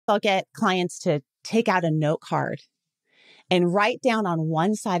I'll get clients to take out a note card and write down on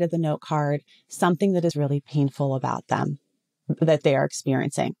one side of the note card something that is really painful about them that they are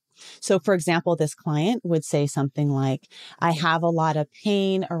experiencing. So for example, this client would say something like, I have a lot of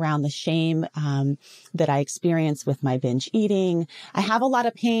pain around the shame that I experience with my binge eating. I have a lot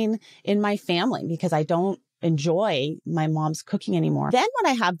of pain in my family because I don't enjoy my mom's cooking anymore. Then what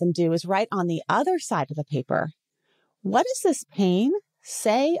I have them do is write on the other side of the paper, what does this pain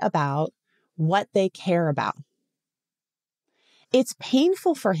say about what they care about? It's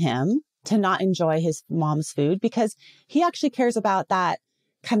painful for him to not enjoy his mom's food because he actually cares about that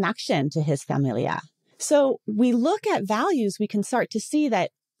connection to his familia. So we look at values, we can start to see that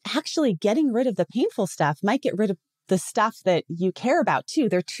actually getting rid of the painful stuff might get rid of the stuff that you care about too.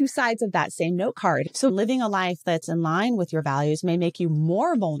 They're two sides of that same note card. So living a life that's in line with your values may make you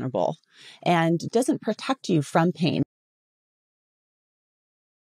more vulnerable and doesn't protect you from pain.